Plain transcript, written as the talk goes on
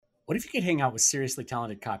What if you could hang out with seriously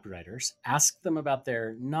talented copywriters, ask them about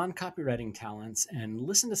their non-copywriting talents, and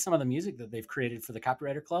listen to some of the music that they've created for the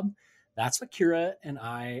Copywriter Club? That's what Kira and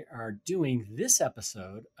I are doing this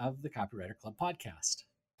episode of the Copywriter Club podcast.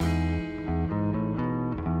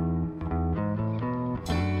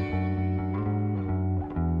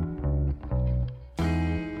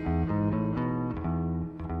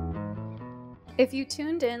 If you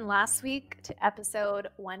tuned in last week to episode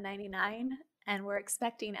 199 and we're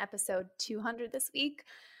expecting episode 200 this week,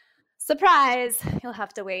 surprise, you'll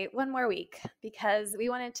have to wait one more week because we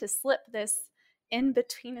wanted to slip this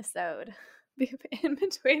in-between-isode. I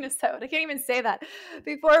can't even say that.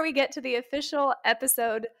 Before we get to the official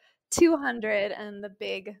episode 200 and the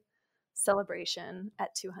big celebration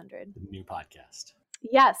at 200. The new podcast.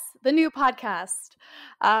 Yes, the new podcast,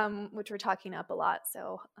 which we're talking up a lot.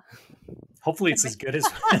 So hopefully it's as good as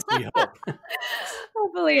we hope.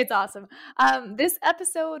 Hopefully it's awesome. This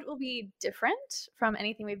episode will be different from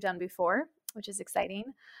anything we've done before, which is exciting.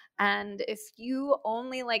 And if you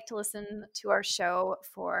only like to listen to our show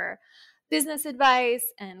for business advice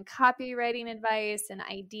and copywriting advice and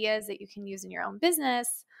ideas that you can use in your own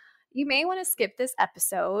business, you may want to skip this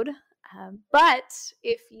episode. But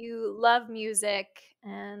if you love music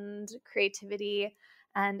and creativity,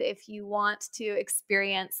 and if you want to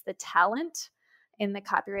experience the talent in the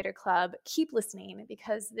Copywriter Club, keep listening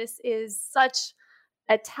because this is such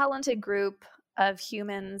a talented group of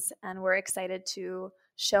humans, and we're excited to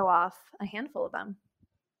show off a handful of them.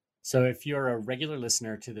 So if you're a regular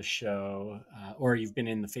listener to the show, or you've been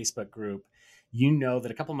in the Facebook group, you know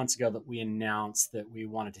that a couple months ago that we announced that we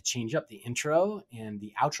wanted to change up the intro and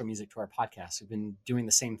the outro music to our podcast. We've been doing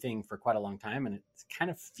the same thing for quite a long time, and it's kind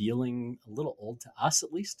of feeling a little old to us,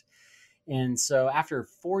 at least. And so after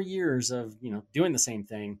 4 years of, doing the same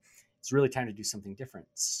thing, it's really time to do something different.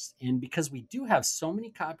 And because we do have so many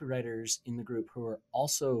copywriters in the group who are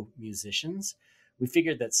also musicians, we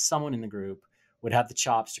figured that someone in the group would have the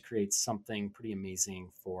chops to create something pretty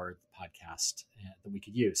amazing for the podcast that we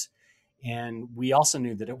could use. And we also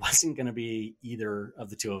knew that it wasn't going to be either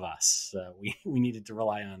of the two of us. We needed to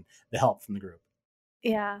rely on the help from the group.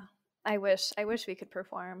 Yeah, I wish we could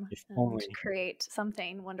perform and create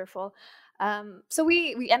something wonderful. So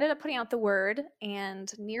we ended up putting out the word,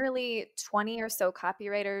 and nearly 20 or so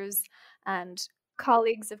copywriters and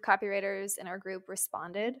colleagues of copywriters in our group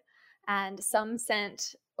responded. And some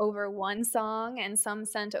sent over one song, and some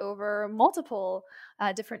sent over multiple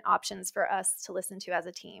different options for us to listen to as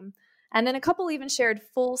a team. And then a couple even shared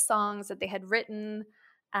full songs that they had written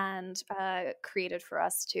and created for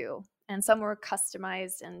us too. And some were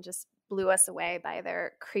customized and just blew us away by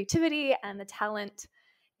their creativity and the talent.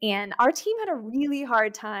 And our team had a really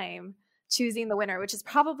hard time choosing the winner, which is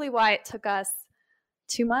probably why it took us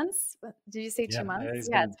 2 months. Did you say 2 months?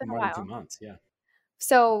 Yeah, it's been a while. 2 months, yeah.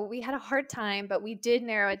 So we had a hard time, but we did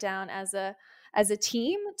narrow it down as a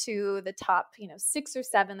team to the top, 6 or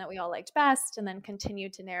 7 that we all liked best, and then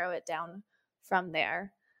continued to narrow it down from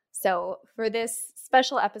there. So for this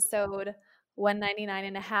special episode,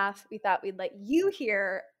 199.5, we thought we'd let you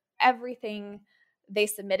hear everything they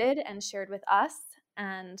submitted and shared with us.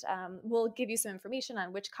 And we'll give you some information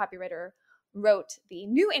on which copywriter wrote the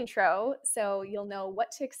new intro, so you'll know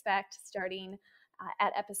what to expect starting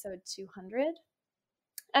at episode 200.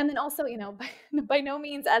 And then also, by no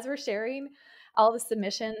means, as we're sharing all the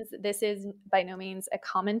submissions, this is by no means a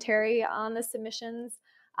commentary on the submissions.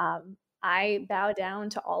 I bow down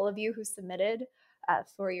to all of you who submitted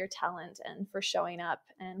for your talent and for showing up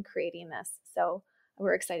and creating this. So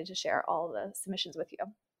we're excited to share all the submissions with you.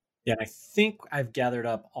 Yeah, I think I've gathered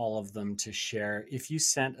up all of them to share. If you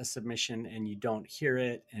sent a submission and you don't hear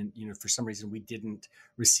it, and for some reason we didn't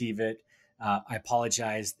receive it, I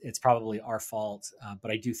apologize. It's probably our fault,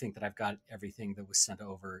 but I do think that I've got everything that was sent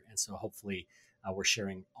over. And so hopefully we're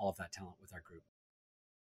sharing all of that talent with our group.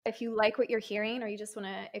 If you like what you're hearing, or you just want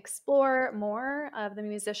to explore more of the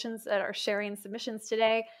musicians that are sharing submissions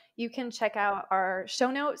today, you can check out our show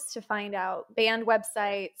notes to find out band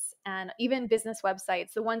websites and even business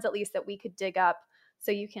websites, the ones at least that we could dig up,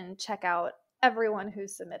 so you can check out everyone who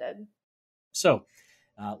submitted. So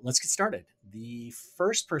let's get started. The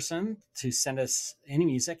first person to send us any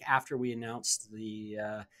music after we announced the,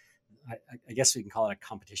 I guess we can call it a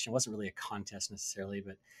competition. It wasn't really a contest necessarily,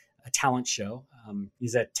 but a talent show.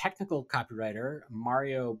 He's a technical copywriter,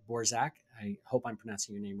 Mario Borzak. I hope I'm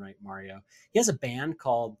pronouncing your name right, Mario. He has a band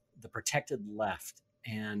called The Protected Left,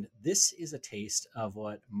 and this is a taste of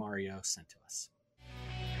what Mario sent to us.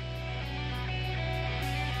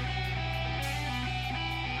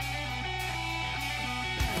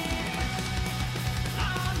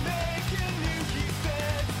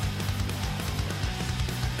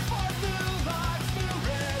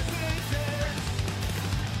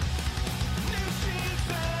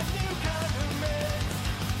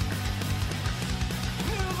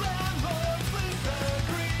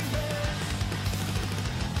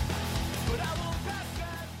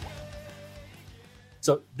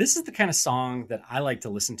 So this is the kind of song that I like to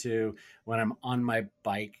listen to when I'm on my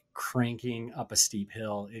bike cranking up a steep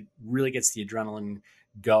hill. It really gets the adrenaline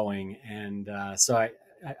going, and so I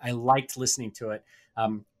liked listening to it.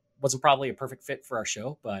 Wasn't probably a perfect fit for our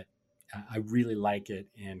show, but I really like it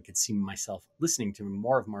and could see myself listening to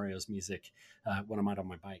more of Mario's music when I'm out on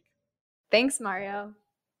my bike. Thanks, Mario.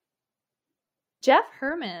 Jeff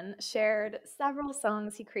Herman shared several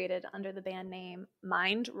songs he created under the band name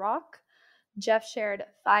Mind Rock. Jeff shared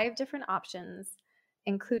 5 different options,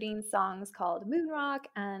 including songs called Moon Rock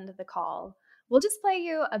and The Call. We'll just play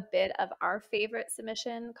you a bit of our favorite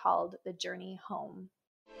submission called The Journey Home.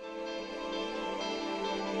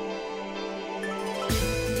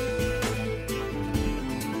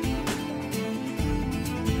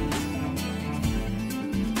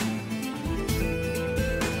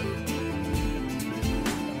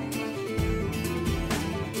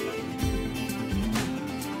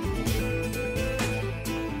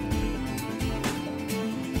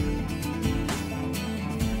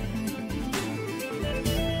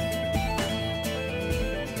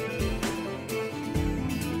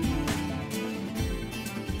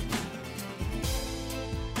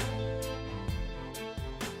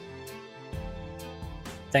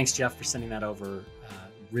 Thanks, Jeff, for sending that over.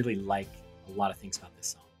 Really like a lot of things about this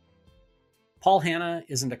song. Paul Hanna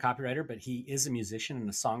isn't a copywriter, but he is a musician and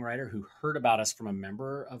a songwriter who heard about us from a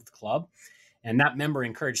member of the club. And that member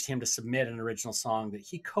encouraged him to submit an original song that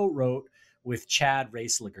he co-wrote with Chad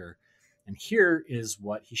Raisliger. And here is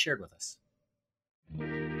what he shared with us.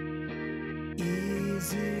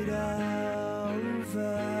 Is it over?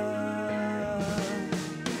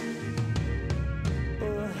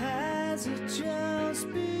 Or has it just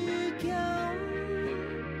begun?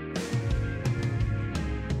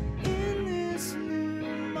 In this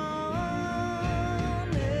new morning,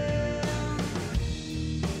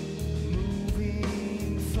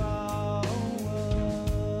 moving forward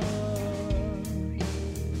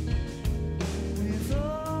with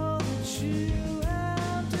all that you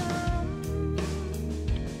have done.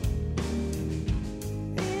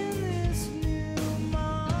 In this new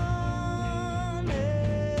morning,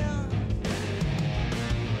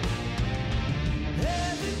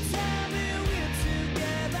 every time that we're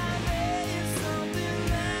together, there is something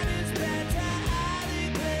that is better. I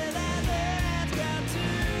declare that there has got to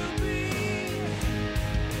be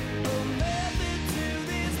a method to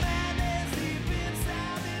this madness deep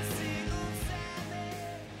inside this single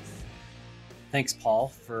sadness. Thanks, Paul,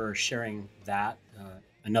 for sharing that.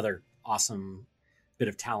 Another awesome bit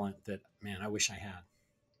of talent that, man, I wish I had.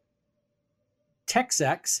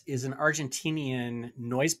 Texex is an Argentinian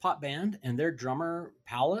noise pop band, and their drummer,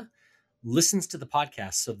 Paula, listens to the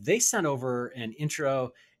podcast. So they sent over an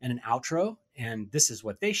intro and an outro, and this is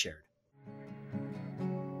what they shared.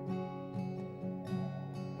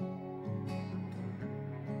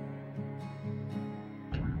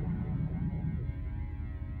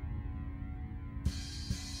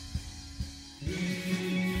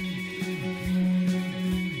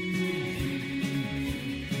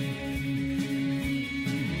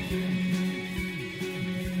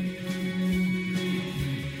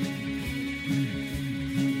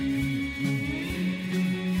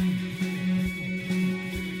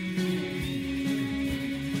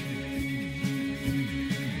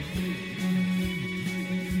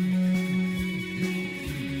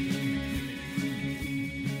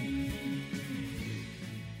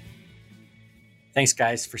 Thanks,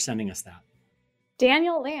 guys, for sending us that.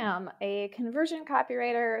 Daniel Lamb, a conversion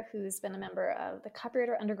copywriter who's been a member of the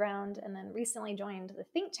Copywriter Underground and then recently joined the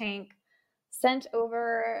think tank, sent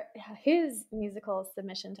over his musical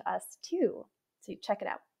submission to us too. So check it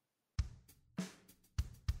out.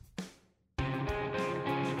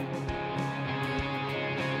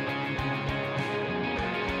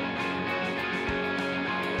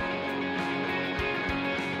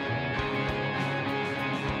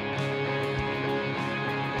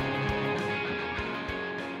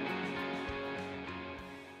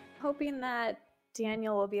 Hoping that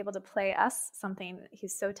Daniel will be able to play us something.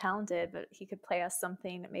 He's so talented, but he could play us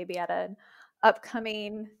something maybe at an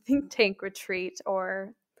upcoming think tank retreat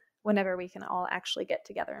or whenever we can all actually get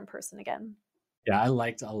together in person again. Yeah, I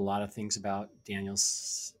liked a lot of things about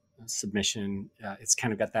Daniel's submission. It's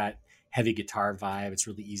kind of got that heavy guitar vibe. It's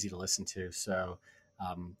really easy to listen to. So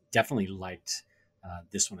definitely liked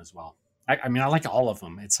this one as well. I mean, I liked all of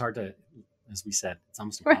them. It's hard to, as we said, it's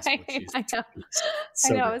almost impossible to choose. I know,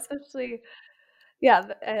 So I know,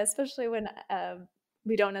 good. especially when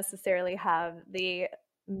we don't necessarily have the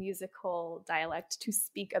musical dialect to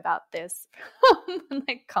speak about this and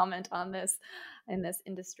like comment on this in this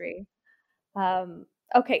industry.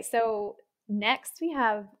 Okay, so Next, we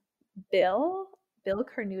have Bill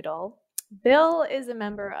Kernoodle. Bill is a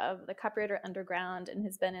member of the Copywriter Underground and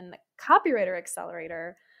has been in the Copywriter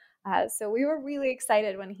Accelerator. So we were really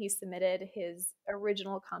excited when he submitted his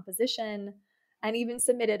original composition and even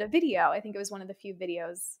submitted a video. I think it was one of the few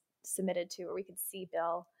videos submitted to where we could see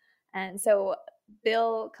Bill. And so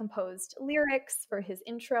Bill composed lyrics for his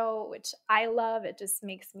intro, which I love. It just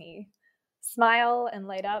makes me smile and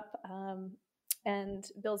light up. And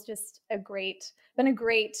Bill's just been a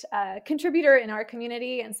great contributor in our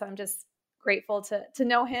community. And so I'm just grateful to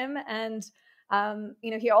know him. And,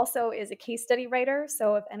 he also is a case study writer.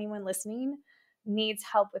 So if anyone listening needs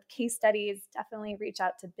help with case studies, definitely reach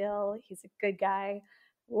out to Bill. He's a good guy.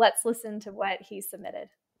 Let's listen to what he submitted.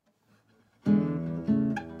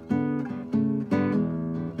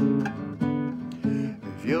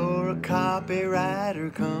 If you're a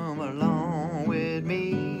copywriter, come along with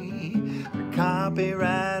me. The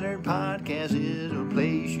Copywriter Podcast is a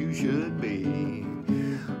place you should be.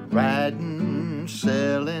 Writing,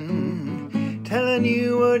 selling, telling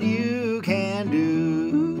you what you can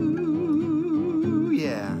do.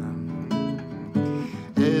 Yeah.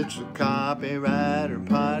 It's a Copywriter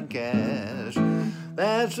Podcast.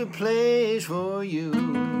 That's a place for you.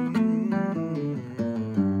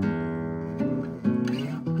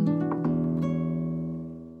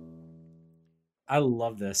 I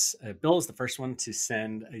love this. Bill is the first one to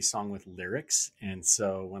send a song with lyrics. And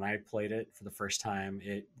so when I played it for the first time,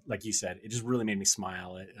 it, like you said, it just really made me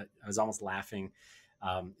smile. I was almost laughing.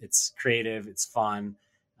 It's creative, it's fun.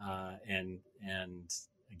 And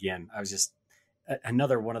again, I was just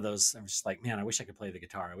another one of those. I'm just like, man, I wish I could play the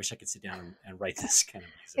guitar. I wish I could sit down and write this kind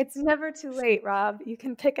of music. It's never too late, Rob. You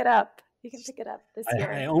can pick it up. You can pick it up this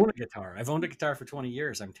year. I own a guitar. I've owned a guitar for 20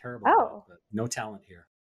 years. I'm terrible at it, but no talent here.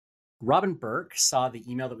 Robin Burke saw the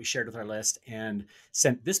email that we shared with our list and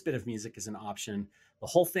sent this bit of music as an option. The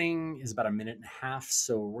whole thing is about 1.5 minutes,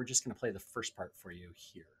 so we're just going to play the first part for you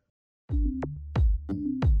here.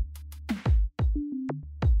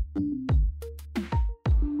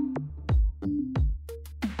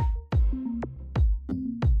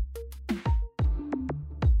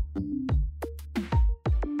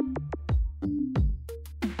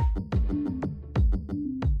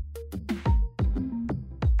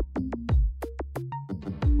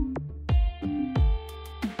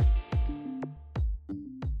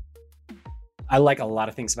 I like a lot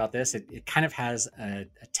of things about this. It kind of has a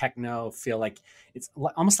techno feel, like it's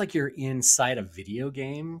almost like you're inside a video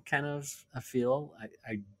game kind of a feel.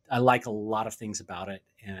 I like a lot of things about it,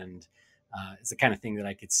 and it's the kind of thing that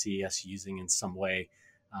I could see us using in some way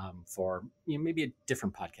for maybe a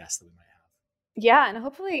different podcast that we might have. Yeah, and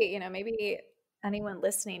hopefully, maybe anyone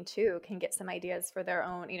listening too can get some ideas for their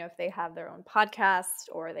own, if they have their own podcast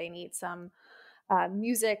or they need some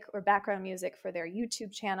music or background music for their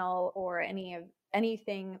YouTube channel or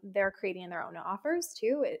anything they're creating in their own offers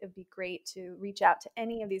too. It would be great to reach out to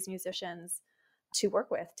any of these musicians to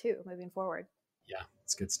work with too, moving forward. Yeah,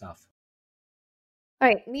 it's good stuff. All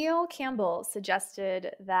right, Neil Campbell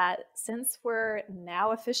suggested that since we're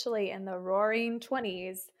now officially in the roaring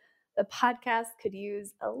 20s, the podcast could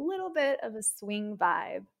use a little bit of a swing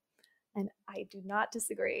vibe. And I do not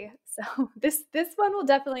disagree. So this one will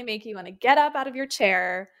definitely make you want to get up out of your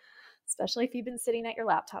chair, especially if you've been sitting at your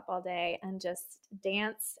laptop all day, and just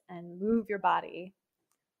dance and move your body.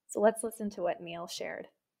 So let's listen to what Neil shared.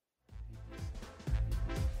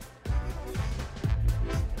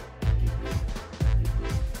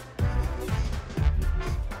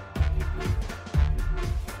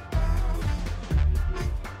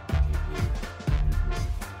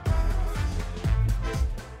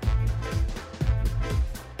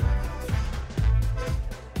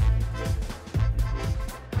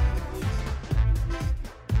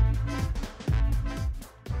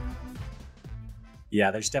 Yeah,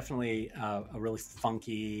 there's definitely a really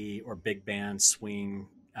funky or big band swing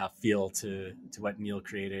feel to what Neil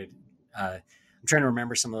created. I'm trying to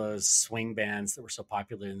remember some of those swing bands that were so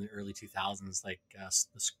popular in the early 2000s, like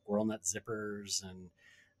the Squirrel Nut Zippers and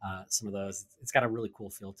some of those. It's got a really cool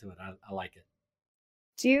feel to it. I like it.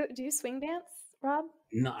 Do you swing dance, Rob?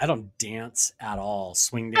 No, I don't dance at all.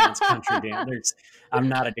 Swing dance, country dance. I'm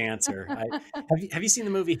not a dancer. Have you seen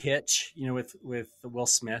the movie Hitch? With Will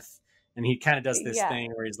Smith. And he kind of does this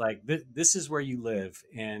thing where he's like, this is where you live.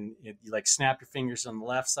 And you like snap your fingers on the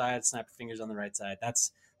left side, snap your fingers on the right side.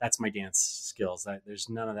 That's my dance skills. There's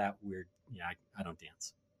none of that weird. Yeah, I don't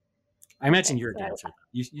dance. I imagine you're a dancer.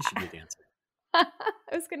 You should be a dancer. I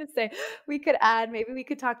was going to say, maybe we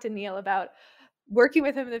could talk to Neil about working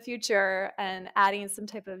with him in the future and adding some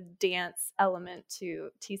type of dance element to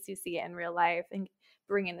TCC in real life and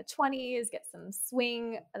bring in the 20s, get some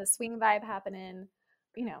swing, the swing vibe happening,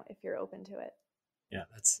 if you're open to it. Yeah,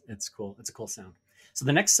 it's cool. It's a cool sound. So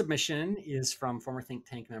the next submission is from former Think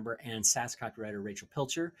Tank member and SAS copywriter Rachel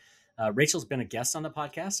Pilcher. Rachel's been a guest on the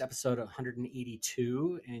podcast, episode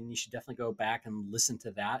 182, and you should definitely go back and listen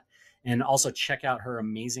to that. And also check out her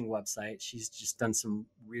amazing website. She's just done some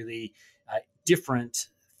really different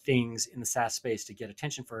things in the SaaS space to get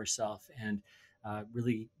attention for herself and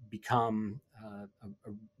really become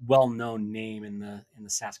a well-known name in the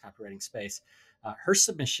SaaS copywriting space. Her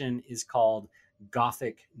submission is called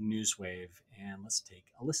Gothic Newswave, and let's take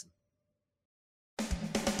a listen.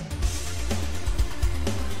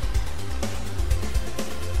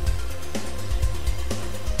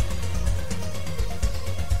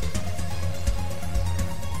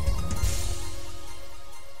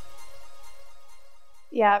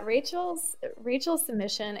 Yeah, Rachel's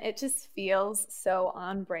submission, it just feels so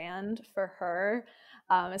on brand for her,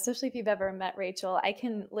 especially if you've ever met Rachel. I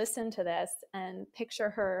can listen to this and picture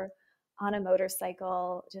her on a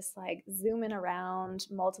motorcycle, just like zooming around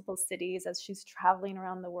multiple cities as she's traveling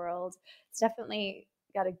around the world. It's definitely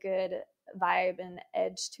got a good vibe and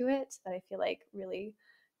edge to it that I feel like really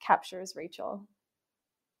captures Rachel.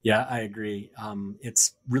 Yeah, I agree.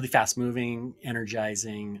 It's really fast moving,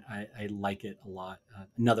 energizing. I like it a lot.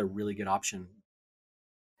 Another really good option.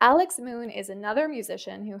 Alex Moon is another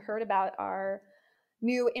musician who heard about our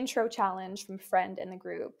new intro challenge from friend in the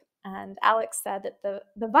group. And Alex said that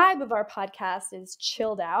the vibe of our podcast is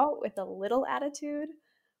chilled out with a little attitude,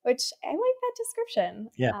 which I like that description.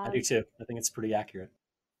 Yeah, I do too. I think it's pretty accurate.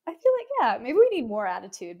 I feel like, yeah, maybe we need more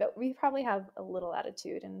attitude, but we probably have a little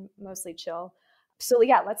attitude and mostly chill. So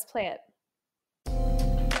yeah, let's play it.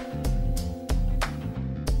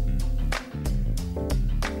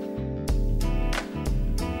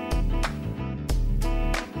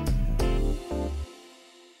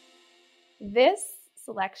 This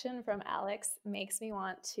selection from Alex makes me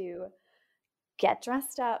want to get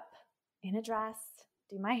dressed up in a dress,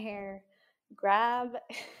 do my hair, grab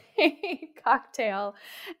a cocktail,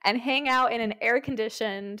 and hang out in an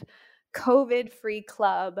air-conditioned, COVID-free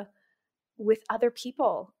club with other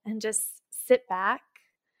people and just sit back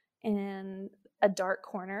in a dark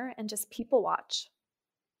corner and just people watch.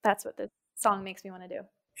 That's what this song makes me want to do.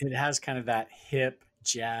 It has kind of that hip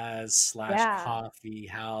jazz / coffee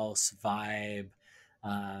house vibe.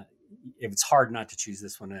 It's hard not to choose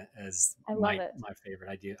this one as my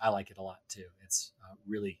favorite. I like it a lot too. It's a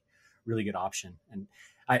really, really good option. And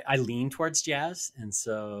I lean towards jazz. And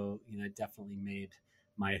so, it definitely made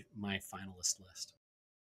my finalist list.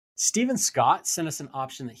 Stephen Scott sent us an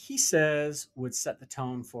option that he says would set the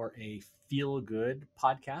tone for a feel-good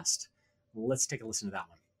podcast. Let's take a listen to that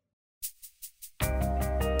one.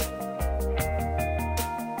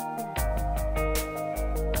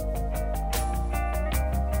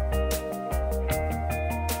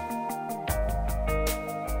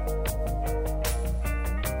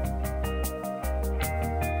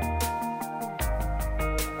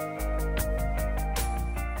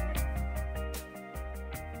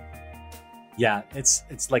 Yeah,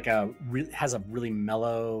 it's like has a really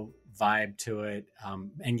mellow vibe to it,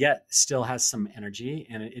 and yet still has some energy.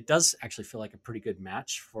 And it does actually feel like a pretty good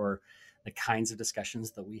match for the kinds of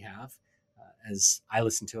discussions that we have. As I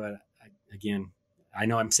listen to it, again, I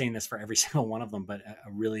know I'm saying this for every single one of them, but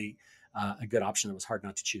a really a good option that was hard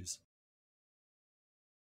not to choose.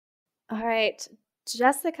 All right.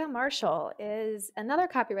 Jessica Marshall is another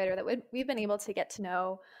copywriter that we've been able to get to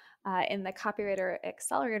know in the Copywriter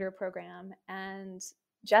Accelerator program. And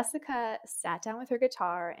Jessica sat down with her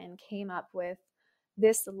guitar and came up with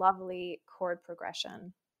this lovely chord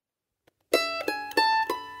progression.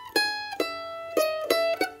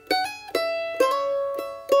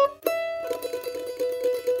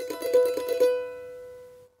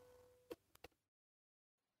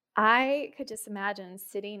 I could just imagine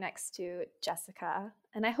sitting next to Jessica,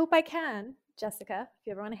 and I hope I can, Jessica, if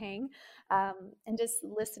you ever want to hang, and just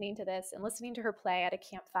listening to this and listening to her play at a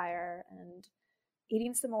campfire and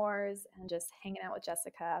eating s'mores and just hanging out with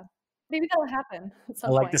Jessica. Maybe that'll happen at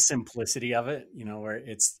some point. The simplicity of it, where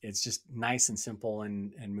it's just nice and simple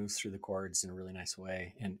and moves through the chords in a really nice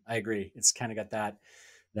way. And I agree. It's kind of got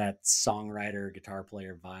that songwriter, guitar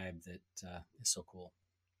player vibe that is so cool.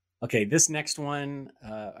 Okay, this next one,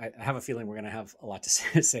 I have a feeling we're going to have a lot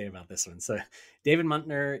to say about this one. So David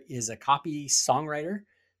Muntner is a copy songwriter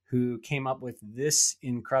who came up with this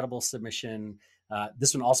incredible submission.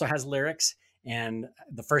 This one also has lyrics. And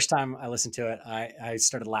the first time I listened to it, I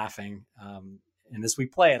started laughing. And as we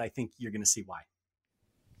play it, I think you're going to see why.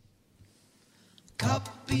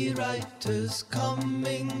 Copywriters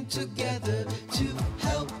coming together to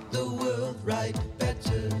help the world write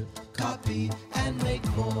better copy and make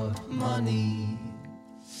more money.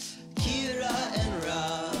 Kira and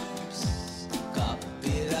Rob's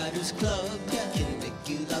Copywriters Club can make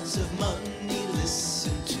you lots of money.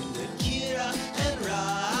 Listen to it. Kira and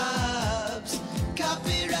Rob's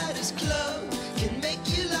Copywriters Club can make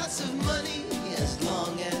you lots of money as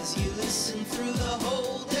long as you listen through the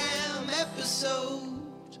whole damn episode.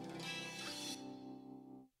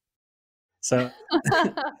 So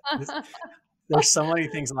there's so many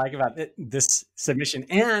things I like about this submission,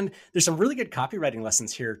 and there's some really good copywriting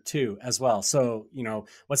lessons here too, as well. So,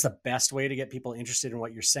 what's the best way to get people interested in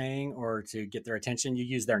what you're saying or to get their attention? You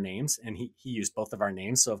use their names, and he used both of our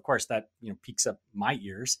names. So of course that, piques up my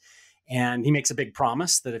ears. And he makes a big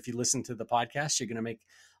promise that if you listen to the podcast, you're going to make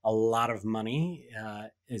a lot of money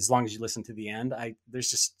as long as you listen to the end. There's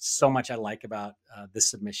just so much I like about this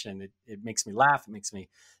submission. It makes me laugh. It makes me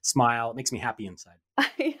smile. It makes me happy inside.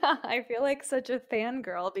 Yeah, I feel like such a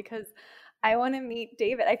fangirl because I want to meet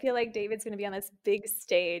David. I feel like David's going to be on this big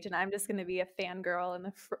stage and I'm just going to be a fangirl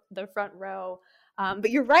in the front row. But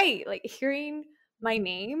you're right. Like hearing my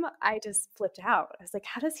name, I just flipped out. I was like,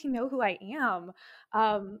 how does he know who I am?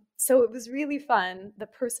 So it was really fun. The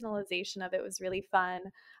personalization of it was really fun.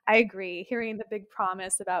 I agree. Hearing the big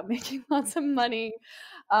promise about making lots of money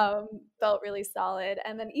felt really solid.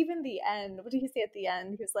 And then even the end, what did he say at the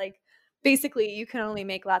end? He was like, basically, you can only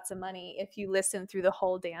make lots of money if you listen through the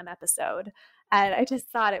whole damn episode. And I just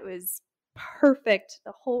thought it was perfect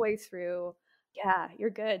the whole way through. Yeah,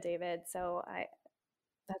 you're good, David. So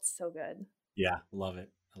that's so good. Yeah, love it.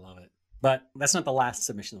 I love it. But that's not the last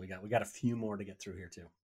submission that we got. We got a few more to get through here too.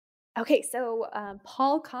 Okay, so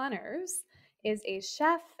Paul Connors is a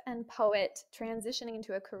chef and poet transitioning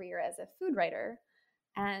into a career as a food writer.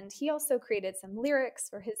 And he also created some lyrics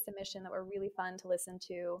for his submission that were really fun to listen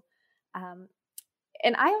to.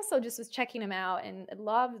 And I also just was checking him out and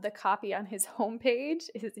loved the copy on his homepage,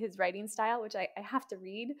 his writing style, which I have to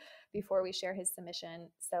read before we share his submission.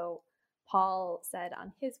 So Paul said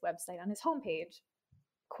on his website, on his homepage,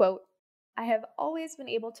 quote, "I have always been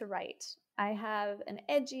able to write. I have an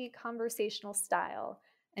edgy conversational style,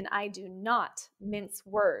 and I do not mince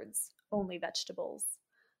words, only vegetables.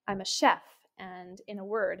 I'm a chef, and in a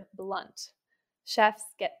word, blunt.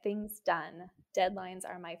 Chefs get things done. Deadlines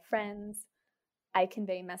are my friends. I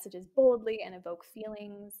convey messages boldly and evoke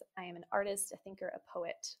feelings. I am an artist, a thinker, a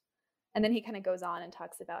poet." And then he kind of goes on and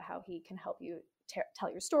talks about how he can help you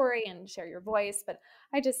tell your story and share your voice. But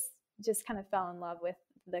I just kind of fell in love with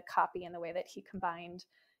the copy and the way that he combined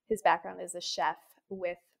his background as a chef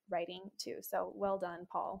with writing too. So well done,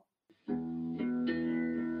 Paul.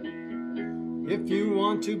 If you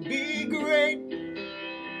want to be great,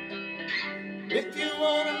 if you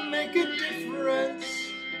want to make a difference,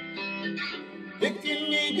 if you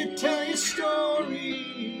need to tell your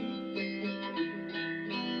story,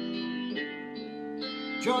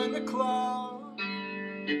 join the club.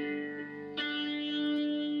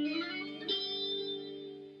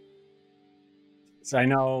 So I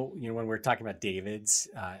know, when we're talking about David's,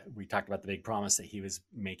 we talked about the big promise that he was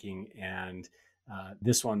making, and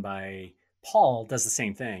this one by Paul does the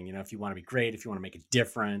same thing. If you want to be great, if you want to make a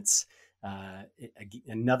difference,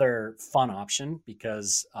 another fun option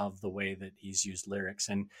because of the way that he's used lyrics.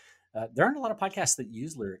 And there aren't a lot of podcasts that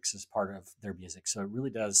use lyrics as part of their music, so it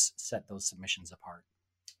really does set those submissions apart.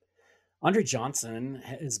 Andre Johnson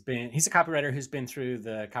he's a copywriter who's been through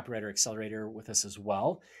the Copywriter Accelerator with us as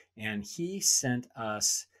well. And he sent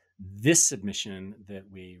us this submission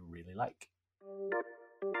that we really like.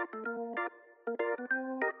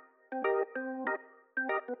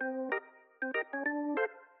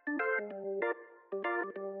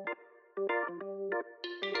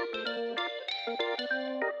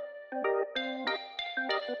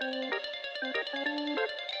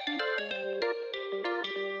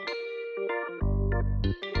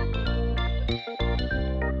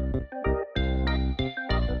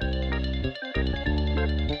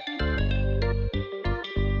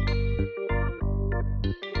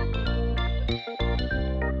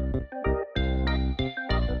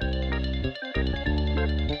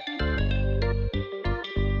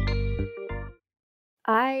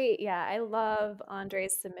 I love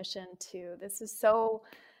Andre's submission too.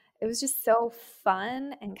 It was just so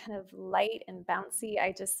fun and kind of light and bouncy.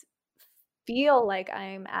 I just feel like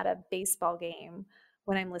I'm at a baseball game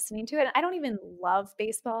when I'm listening to it. I don't even love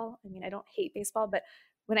baseball. I mean, I don't hate baseball, but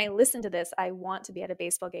when I listen to this, I want to be at a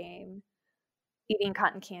baseball game, eating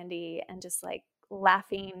cotton candy and just like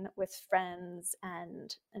laughing with friends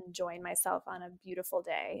and enjoying myself on a beautiful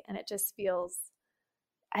day. And it just feels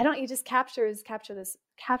he just captures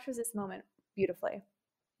this moment beautifully.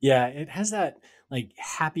 Yeah, it has that like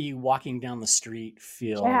happy walking down the street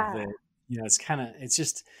feel Yeah. that, it's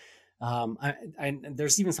just,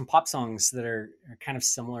 there's even some pop songs that are kind of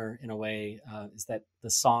similar in a way. Is that the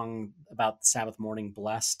song about the Sabbath morning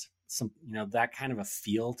blessed? That kind of a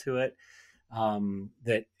feel to it.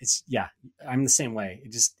 That it's, yeah, I'm the same way.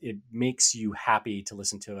 It makes you happy to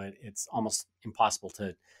listen to it. It's almost impossible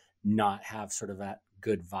to not have sort of that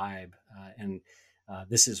good vibe. And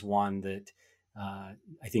this is one that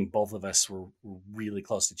I think both of us were really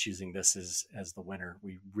close to choosing this as the winner.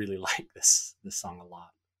 We really like this song a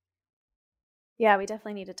lot. Yeah, we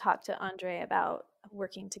definitely need to talk to Andre about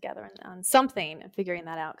working together on something and figuring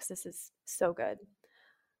that out, because this is so good.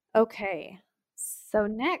 Okay, so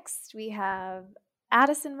next we have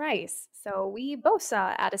Addison Rice. So we both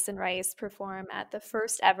saw Addison Rice perform at the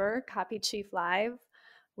first ever Copy Chief Live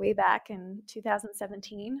way back in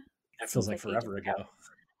 2017. That feels Seems like ages forever ago.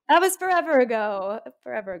 That was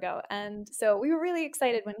forever ago. And so we were really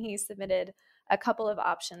excited when he submitted a couple of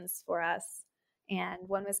options for us. And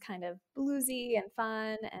one was kind of bluesy and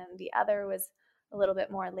fun, and the other was a little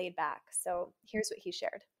bit more laid back. So here's what he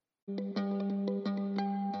shared.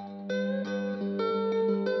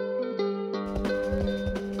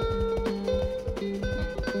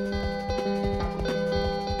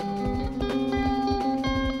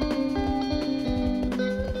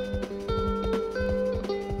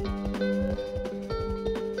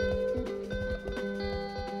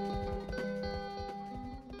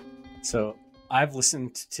 So I've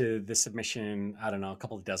listened to this submission, I don't know, a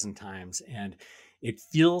couple of dozen times, and it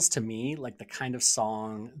feels to me like the kind of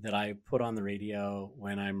song that I put on the radio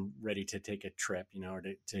when I'm ready to take a trip, or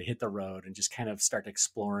to hit the road and just kind of start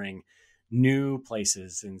exploring new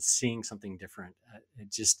places and seeing something different.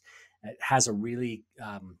 It has a really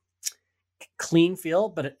clean feel,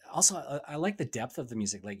 but I like the depth of the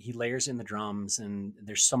music. Like, he layers in the drums, and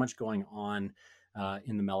there's so much going on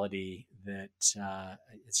in the melody that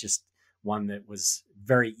it's just one that was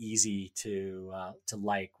very easy to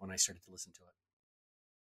like when I started to listen to it.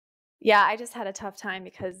 Yeah, I just had a tough time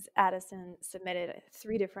because Addison submitted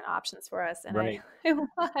 3 different options for us, and Right.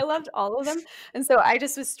 I loved all of them. And so I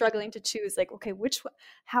just was struggling to choose, like, okay,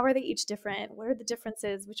 how are they each different? What are the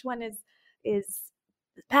differences? Which one is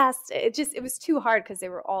the past? It was too hard because they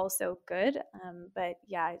were all so good. But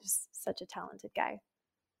yeah, just such a talented guy.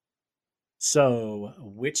 So,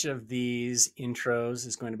 which of these intros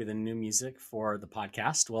is going to be the new music for the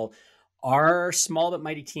podcast? Well, our small but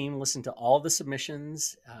mighty team listened to all the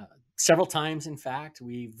submissions several times. In fact,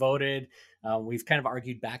 we voted. We've kind of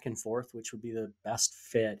argued back and forth which would be the best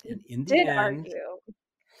fit. And in the end, argue.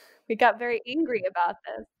 We got very angry about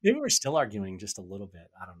this. Maybe we're still arguing just a little bit.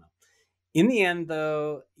 I don't know. In the end,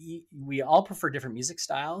 though, we all prefer different music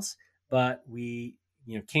styles, but we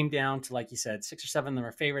came down to, like you said, 6 or 7 that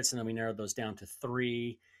were favorites, and then we narrowed those down to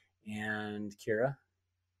 3. And Kira,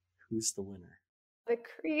 who's the winner? The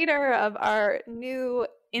creator of our new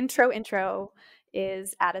intro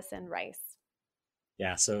is Addison Rice.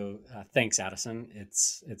 Yeah, so thanks, Addison.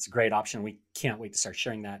 It's a great option. We can't wait to start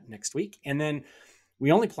sharing that next week. And then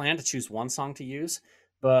we only plan to choose one song to use,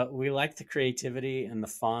 but we like the creativity and the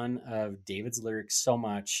fun of David's lyrics so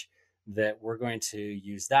much that we're going to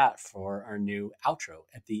use that for our new outro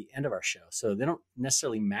at the end of our show. So they don't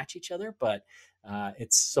necessarily match each other, but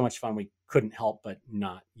it's so much fun we couldn't help but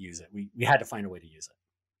not use it. We had to find a way to use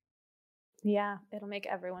it. Yeah, it'll make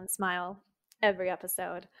everyone smile every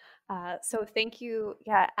episode. So thank you,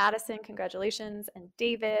 Addison, congratulations, and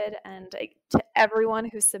David, and to everyone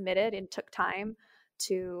who submitted and took time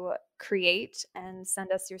to create and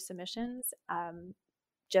send us your submissions.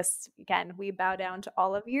 Just again, we bow down to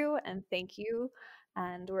all of you and thank you.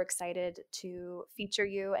 And we're excited to feature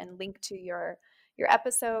you and link to your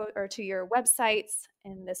episode or to your websites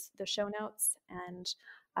in the show notes. And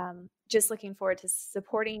just looking forward to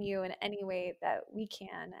supporting you in any way that we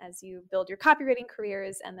can as you build your copywriting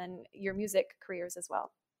careers and then your music careers as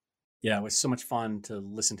well. Yeah, it was so much fun to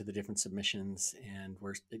listen to the different submissions, and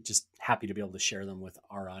we're just happy to be able to share them with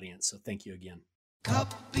our audience. So thank you again.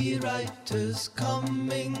 Copywriters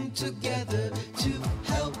coming together to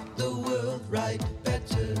help the world write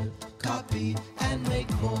better copy and make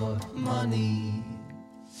more money.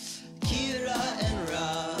 Kira and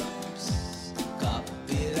Rob's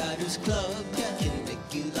Copywriters Club can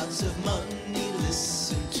make you lots of money.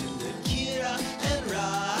 Listen to the Kira and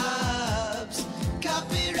Rob's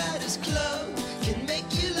Copywriters Club can make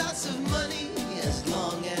you lots of money as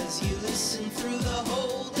long as you listen through the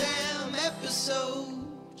whole damn episode.